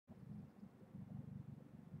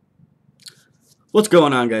What's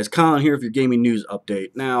going on, guys? Colin here with your gaming news update.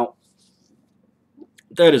 Now,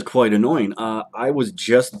 that is quite annoying. I was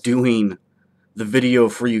just doing the video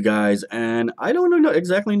for you guys, and I don't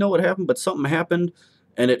exactly know what happened, but something happened,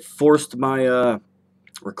 and it forced my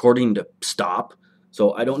recording to stop.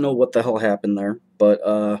 So I don't know what the hell happened there,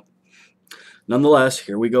 but nonetheless,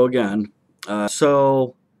 here we go again.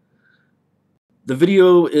 So the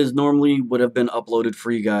video is normally would have been uploaded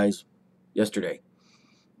for you guys yesterday,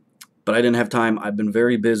 but I didn't have time. I've been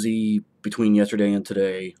very busy between yesterday and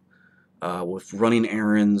today. With running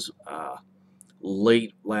errands.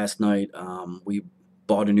 Late last night, we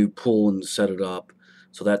bought a new pool and set it up,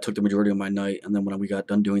 so that took the majority of my night. And then when we got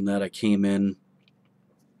done doing that, I came in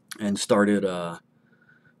and started to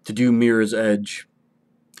do Mirror's Edge,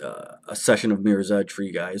 a session of Mirror's Edge for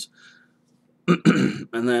you guys.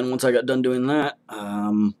 And then once I got done doing that,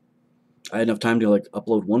 I had enough time to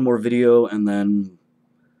upload one more video and then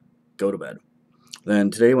go to bed. Then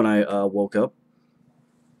today when I woke up,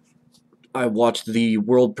 I watched the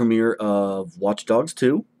world premiere of Watch Dogs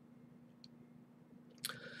 2.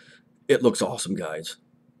 It looks awesome, guys.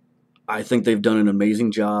 I think they've done an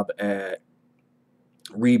amazing job at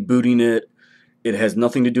rebooting it. It has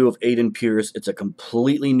nothing to do with Aiden Pierce. It's a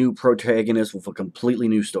completely new protagonist with a completely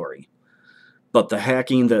new story. But the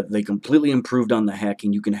hacking, that they completely improved on the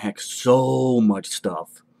hacking. You can hack so much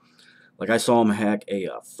stuff. Like I saw him hack a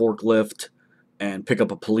forklift and pick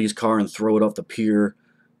up a police car and throw it off the pier.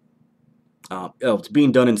 It's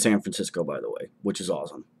being done in San Francisco, by the way, which is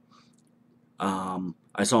awesome.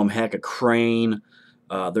 I saw him hack a crane.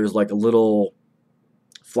 There's like a little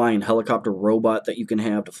flying helicopter robot that you can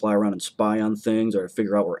have to fly around and spy on things or to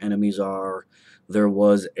figure out where enemies are. There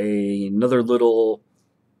was another little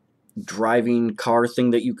driving car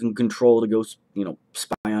thing that you can control to go,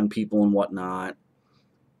 spy on people and whatnot.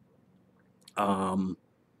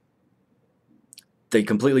 They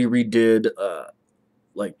completely redid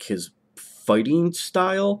like his fighting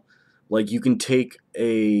style. Like you can take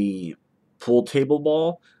a pool table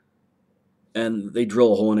ball and they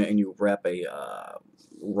drill a hole in it and you wrap a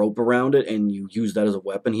rope around it and you use that as a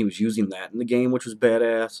weapon. He was using that in the game, which was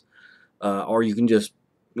badass. Or you can just,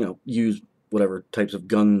 use whatever types of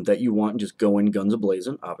gun that you want and just go in guns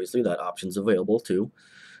a-blazing. Obviously, that option's available too.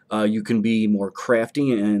 You can be more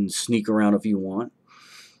crafty and sneak around if you want.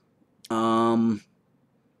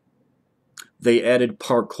 They added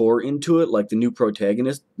parkour into it, like the new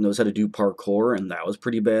protagonist knows how to do parkour, and that was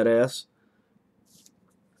pretty badass.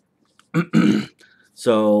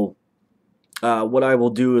 So, what I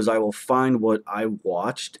will do is I will find what I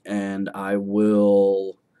watched, and I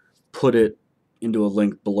will put it into a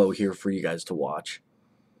link below here for you guys to watch.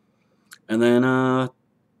 And then,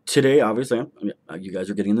 today, obviously, you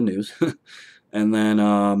guys are getting the news. And then,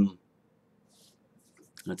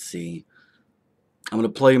 let's see. I'm going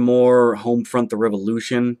to play more Homefront the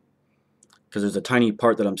Revolution, because there's a tiny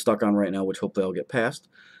part that I'm stuck on right now, which hopefully I'll get past.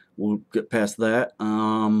 We'll get past that.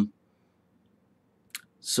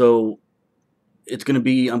 So it's going to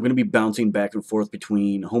be, I'm going to be bouncing back and forth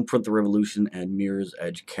between Homefront the Revolution and Mirror's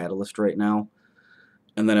Edge Catalyst right now.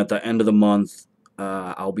 And then at the end of the month,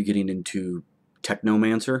 I'll be getting into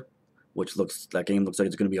Technomancer, that game looks like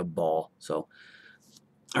it's going to be a ball. So,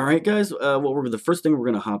 all right, guys, the first thing we're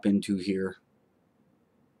going to hop into here.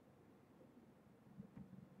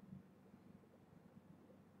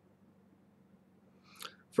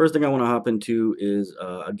 First thing I want to hop into is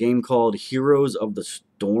a game called Heroes of the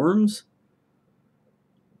Storms.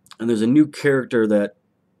 And there's a new character that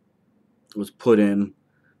was put in.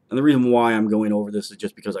 And the reason why I'm going over this is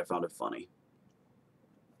just because I found it funny.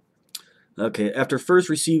 Okay, after first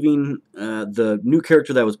receiving the new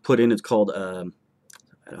character that was put in, it's called, I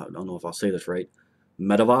don't know if I'll say this right,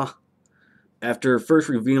 Medava. After first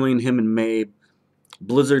revealing him in May,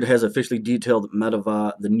 Blizzard has officially detailed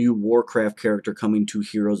Medava, the new Warcraft character coming to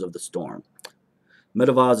Heroes of the Storm.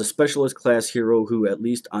 Medava is a specialist class hero who, at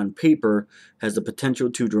least on paper, has the potential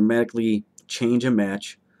to dramatically change a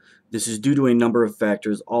match. This is due to a number of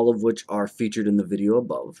factors, all of which are featured in the video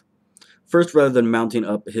above. First, rather than mounting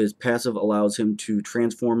up, his passive allows him to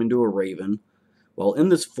transform into a raven. While in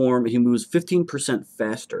this form, he moves 15%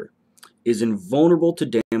 faster, is invulnerable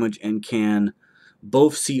to damage, and can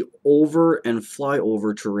both see over and fly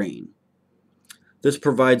over terrain. This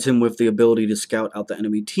provides him with the ability to scout out the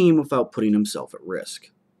enemy team without putting himself at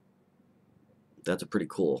risk. That's a pretty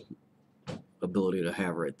cool ability to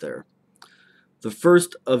have right there. The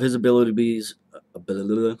first of his abilities,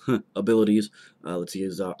 let's see,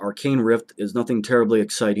 his Arcane Rift is nothing terribly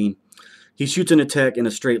exciting. He shoots an attack in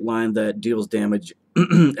a straight line that deals damage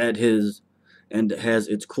and has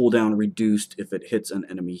its cooldown reduced if it hits an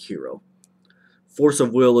enemy hero. Force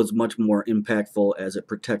of Will is much more impactful as it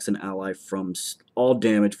protects an ally from all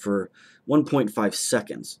damage for 1.5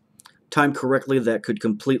 seconds. Timed correctly, that could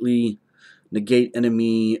completely negate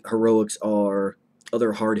enemy heroics or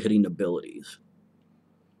other hard-hitting abilities.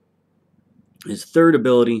 His third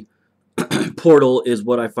ability, Portal, is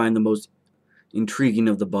what I find the most intriguing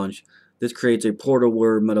of the bunch. This creates a portal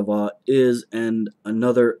where Medava is and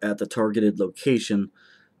another at the targeted location,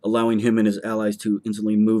 allowing him and his allies to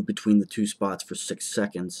instantly move between the two spots for 6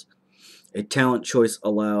 seconds. A talent choice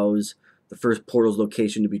allows the first portal's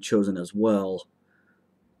location to be chosen as well,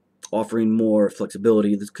 offering more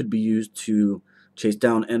flexibility. This could be used to chase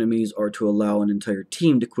down enemies or to allow an entire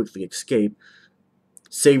team to quickly escape,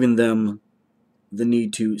 saving them the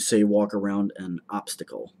need to, say, walk around an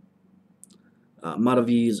obstacle.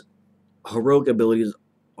 Madhavi's heroic abilities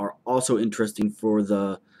are also interesting for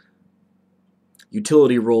the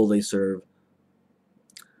utility role they serve.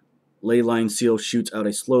 Leyline Seal shoots out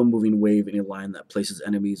a slow-moving wave in a line that places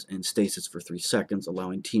enemies in stasis for 3 seconds,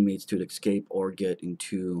 allowing teammates to escape or get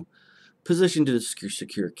into position to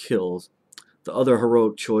secure kills. The other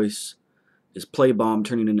heroic choice is Play Bomb,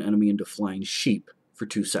 turning an enemy into flying sheep for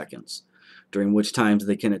 2 seconds, during which times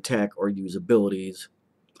they can attack or use abilities,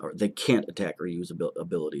 or they can't attack or use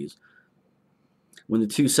abilities. When the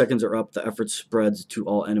 2 seconds are up, the effort spreads to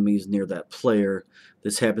all enemies near that player.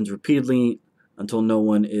 This happens repeatedly until no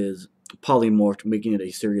one is polymorphed, making it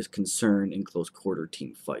a serious concern in close-quarter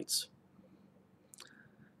team fights.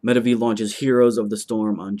 Medivh launches Heroes of the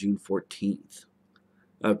Storm on June 14th.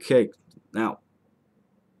 Okay, now,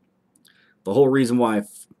 the whole reason why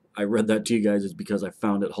I read that to you guys is because I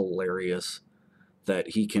found it hilarious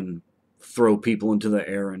that he can throw people into the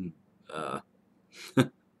air and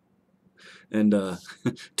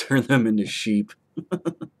turn them into sheep.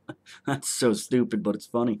 That's so stupid, but it's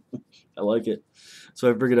funny. I like it. So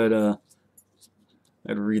I figured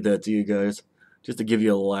I'd read that to you guys just to give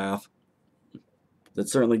you a laugh. That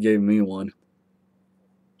certainly gave me one.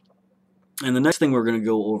 And the next thing we're going to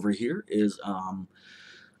go over here is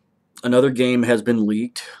another game has been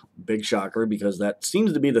leaked. Big shocker, because that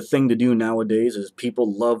seems to be the thing to do nowadays, is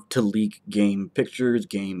people love to leak game pictures,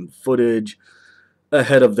 game footage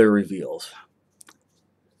ahead of their reveals.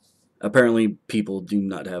 Apparently, people do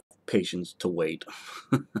not have patience to wait.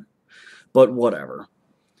 But whatever.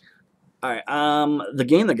 Alright, the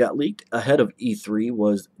game that got leaked ahead of E3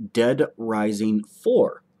 was Dead Rising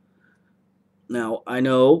 4. Now,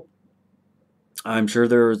 I'm sure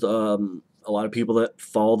there's a lot of people that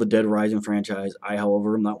follow the Dead Rising franchise. I,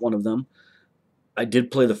 however, am not one of them. I did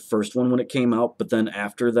play the first one when it came out, but then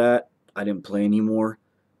after that, I didn't play anymore.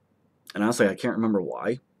 And honestly, I can't remember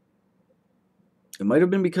why. It might have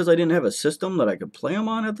been because I didn't have a system that I could play them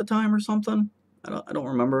on at the time or something. I don't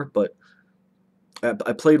remember, but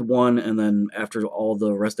I played one, and then after all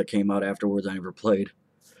the rest that came out afterwards, I never played.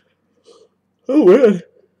 Oh, man.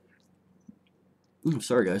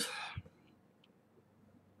 Sorry, guys.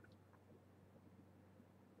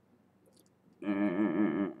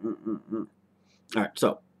 Alright,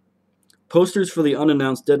 so posters for the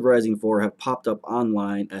unannounced Dead Rising 4 have popped up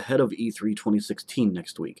online ahead of E3 2016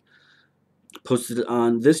 next week. Posted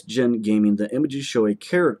on This Gen Gaming, the images show a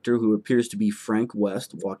character who appears to be Frank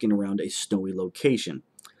West walking around a snowy location.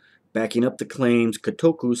 Backing up the claims,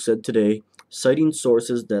 Kotaku said today, citing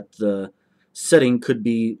sources, that the setting could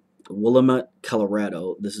be Willamette,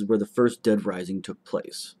 Colorado. This is where the first Dead Rising took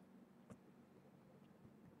place.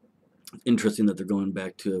 Interesting that they're going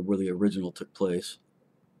back to where the original took place.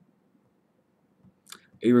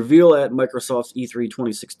 A reveal at Microsoft's E3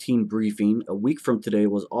 2016 briefing a week from today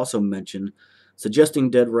was also mentioned,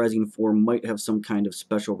 suggesting Dead Rising 4 might have some kind of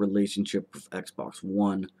special relationship with Xbox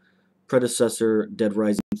One. Predecessor Dead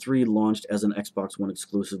Rising 3 launched as an Xbox One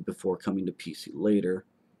exclusive before coming to PC later.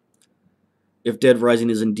 If Dead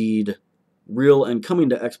Rising is indeed real and coming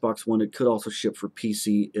to Xbox One, it could also ship for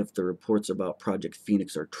PC if the reports about Project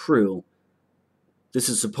Phoenix are true. This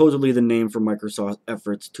is supposedly the name for Microsoft's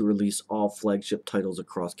efforts to release all flagship titles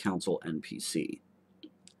across console and PC.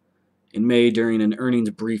 In May, during an earnings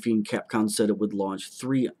briefing, Capcom said it would launch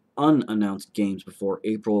 3 unannounced games before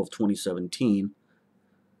April of 2017.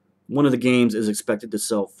 One of the games is expected to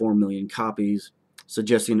sell 4 million copies,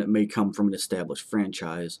 suggesting it may come from an established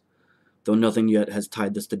franchise. Though nothing yet has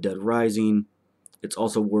tied this to Dead Rising, it's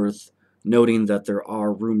also worth noting that there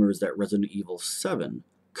are rumors that Resident Evil 7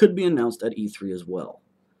 could be announced at E3 as well.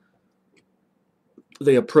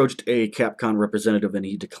 They approached a Capcom representative and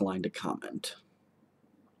he declined to comment.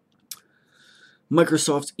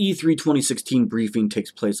 Microsoft's E3 2016 briefing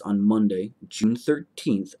takes place on Monday, June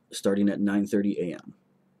 13th, starting at 9:30 a.m.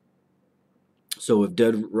 So if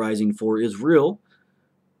Dead Rising 4 is real,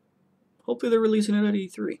 hopefully they're releasing it at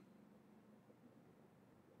E3.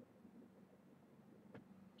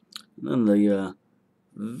 And then the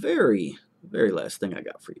very last thing I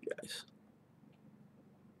got for you guys.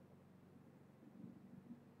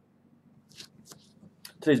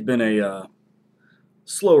 Today's been a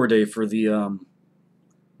slower day for the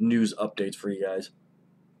news updates for you guys.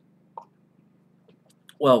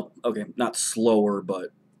 Well, okay, not slower, but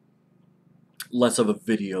less of a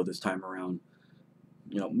video this time around.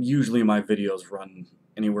 You know, usually my videos run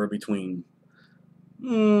anywhere between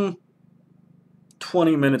 20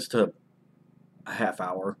 minutes to a half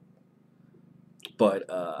hour. But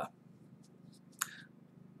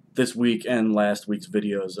this week and last week's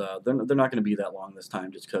videos, they're not going to be that long this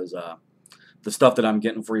time, just because the stuff that I'm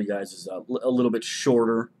getting for you guys is a little bit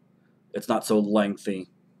shorter. It's not so lengthy.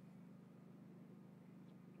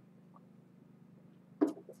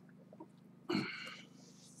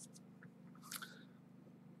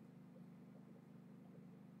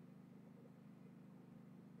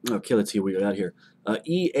 Okay, let's see what we got here.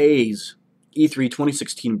 EA's E3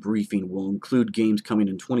 2016 briefing will include games coming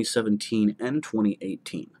in 2017 and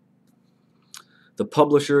 2018. The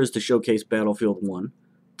publisher is to showcase Battlefield 1,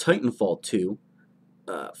 Titanfall 2,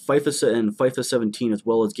 FIFA and FIFA 17, as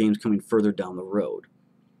well as games coming further down the road.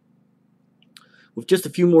 With just a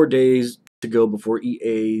few more days to go before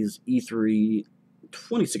EA's E3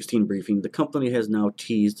 2016 briefing, the company has now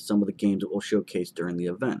teased some of the games it will showcase during the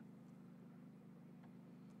event.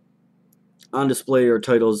 On display are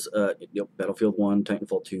titles Battlefield 1,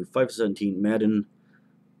 Titanfall 2, FIFA 17, Madden,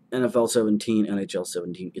 NFL 17, NHL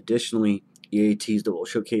 17. Additionally, EA teased it will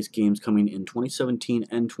showcase games coming in 2017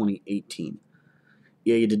 and 2018.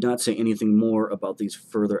 EA did not say anything more about these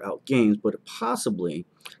further out games, but possibly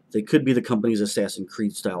they could be the company's Assassin's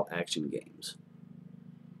Creed style action games.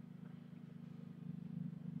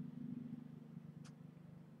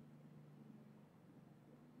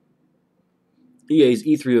 EA's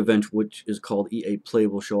E3 event, which is called EA Play,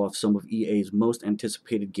 will show off some of EA's most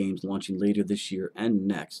anticipated games launching later this year and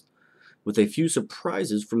next, with a few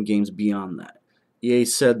surprises from games beyond that. EA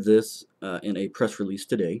said this in a press release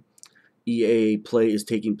today. EA Play is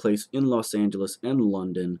taking place in Los Angeles and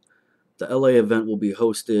London. The LA event will be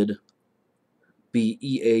hosted by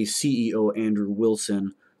EA CEO Andrew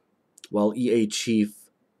Wilson, while EA Chief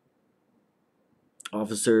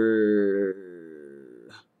Officer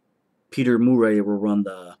Peter Murray will run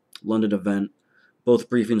the London event. Both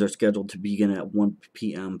briefings are scheduled to begin at 1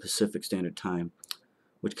 p.m. Pacific Standard Time,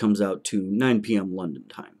 which comes out to 9 p.m. London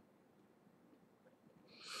time.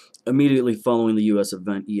 Immediately following the U.S.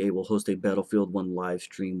 event, EA will host a Battlefield 1 live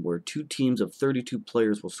stream where 2 teams of 32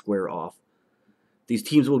 players will square off. These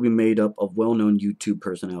teams will be made up of well-known YouTube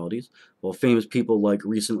personalities, while famous people like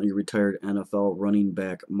recently retired NFL running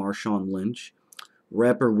back Marshawn Lynch,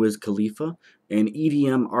 rapper Wiz Khalifa, and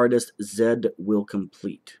EDM artist Zed will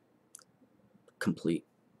compete.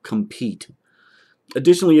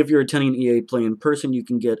 Additionally, if you're attending EA Play in person, you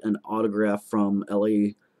can get an autograph from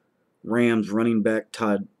LA Rams running back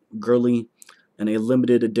Todd Gurley and a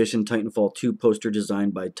limited edition Titanfall 2 poster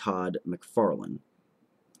designed by Todd McFarlane.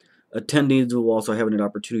 Attendees will also have an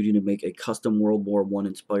opportunity to make a custom World War I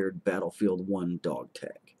inspired Battlefield 1 dog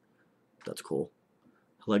tag. That's cool.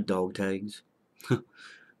 I like dog tags.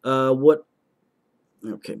 What?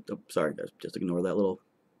 Okay, oh, sorry guys, just ignore that little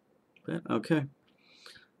bit. Okay.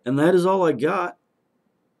 And that is all I got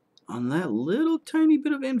on that little tiny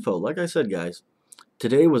bit of info. Like I said, guys,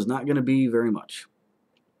 today was not going to be very much.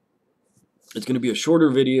 It's going to be a shorter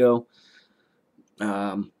video.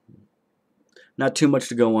 Not too much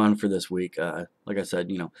to go on for this week. Like I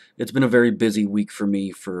said, it's been a very busy week for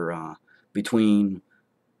me for between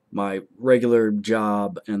my regular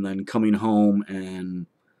job and then coming home and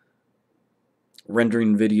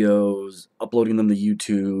rendering videos, uploading them to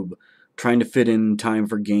YouTube, trying to fit in time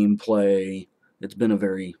for gameplay. It's been a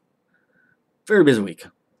very, very busy week.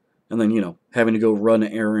 And then, having to go run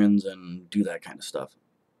errands and do that kind of stuff.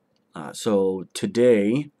 So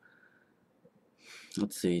today,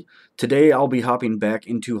 let's see. Today I'll be hopping back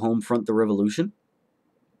into Homefront: The Revolution.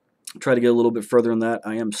 Try to get a little bit further in that.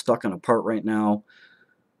 I am stuck on a part right now.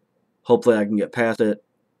 Hopefully I can get past it.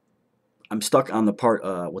 I'm stuck on the part,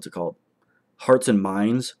 what's it called? Hearts and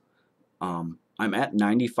Minds. I'm at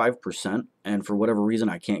 95%, and for whatever reason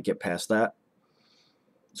I can't get past that.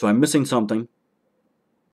 So I'm missing something.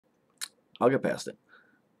 I'll get past it.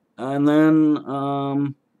 And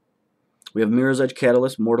then we have Mirror's Edge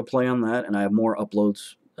Catalyst, more to play on that, and I have more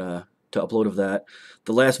uploads to upload of that.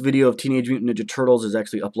 The last video of Teenage Mutant Ninja Turtles is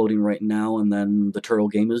actually uploading right now, and then the Turtle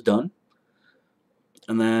game is done.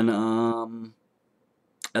 And then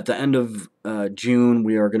At the end of June,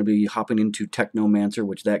 we are going to be hopping into Technomancer,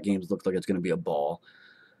 which that game looks like it's going to be a ball.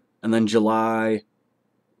 And then July,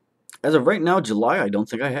 as of right now, July, I don't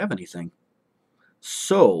think I have anything.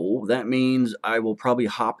 So that means I will probably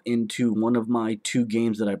hop into one of my 2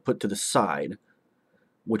 games that I put to the side,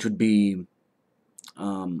 which would be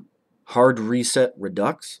Hard Reset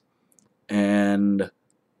Redux and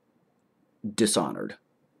Dishonored.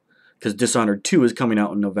 Because Dishonored 2 is coming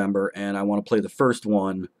out in November, and I want to play the first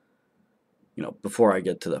one, before I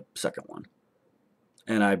get to the second one.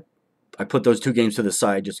 And I put those 2 games to the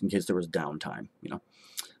side just in case there was downtime,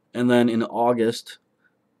 And then in August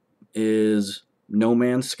is No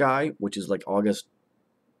Man's Sky, which is like August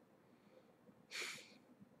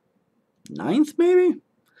 9th, maybe?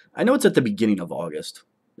 I know it's at the beginning of August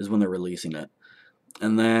is when they're releasing it.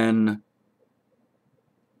 And then,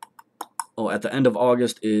 at the end of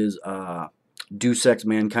August is Deus Ex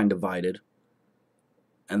Mankind Divided.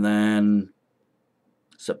 And then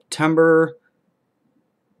September,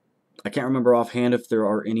 I can't remember offhand if there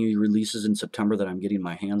are any releases in September that I'm getting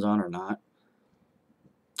my hands on or not.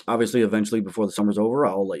 Obviously, eventually, before the summer's over,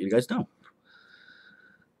 I'll let you guys know.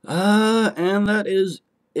 And that is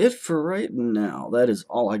it for right now. That is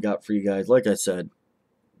all I got for you guys. Like I said,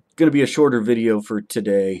 going to be a shorter video for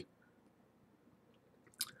today.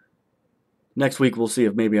 Next week, we'll see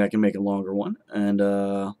if maybe I can make a longer one. And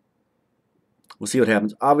we'll see what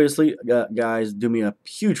happens. Obviously, guys, do me a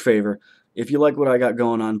huge favor. If you like what I got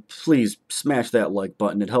going on, please smash that like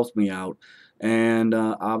button. It helps me out. And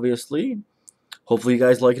obviously, hopefully you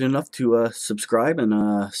guys like it enough to subscribe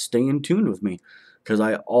and stay in tune with me. Because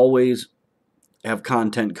I always have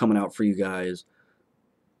content coming out for you guys.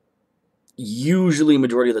 Usually,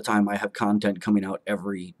 majority of the time, I have content coming out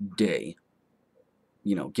every day.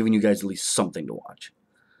 Giving you guys at least something to watch.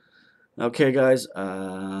 Okay, guys,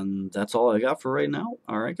 that's all I got for right now.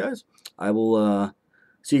 All right, guys, I will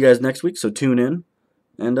see you guys next week, so tune in.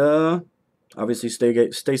 And obviously,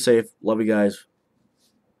 stay safe. Love you guys.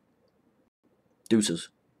 Deuces.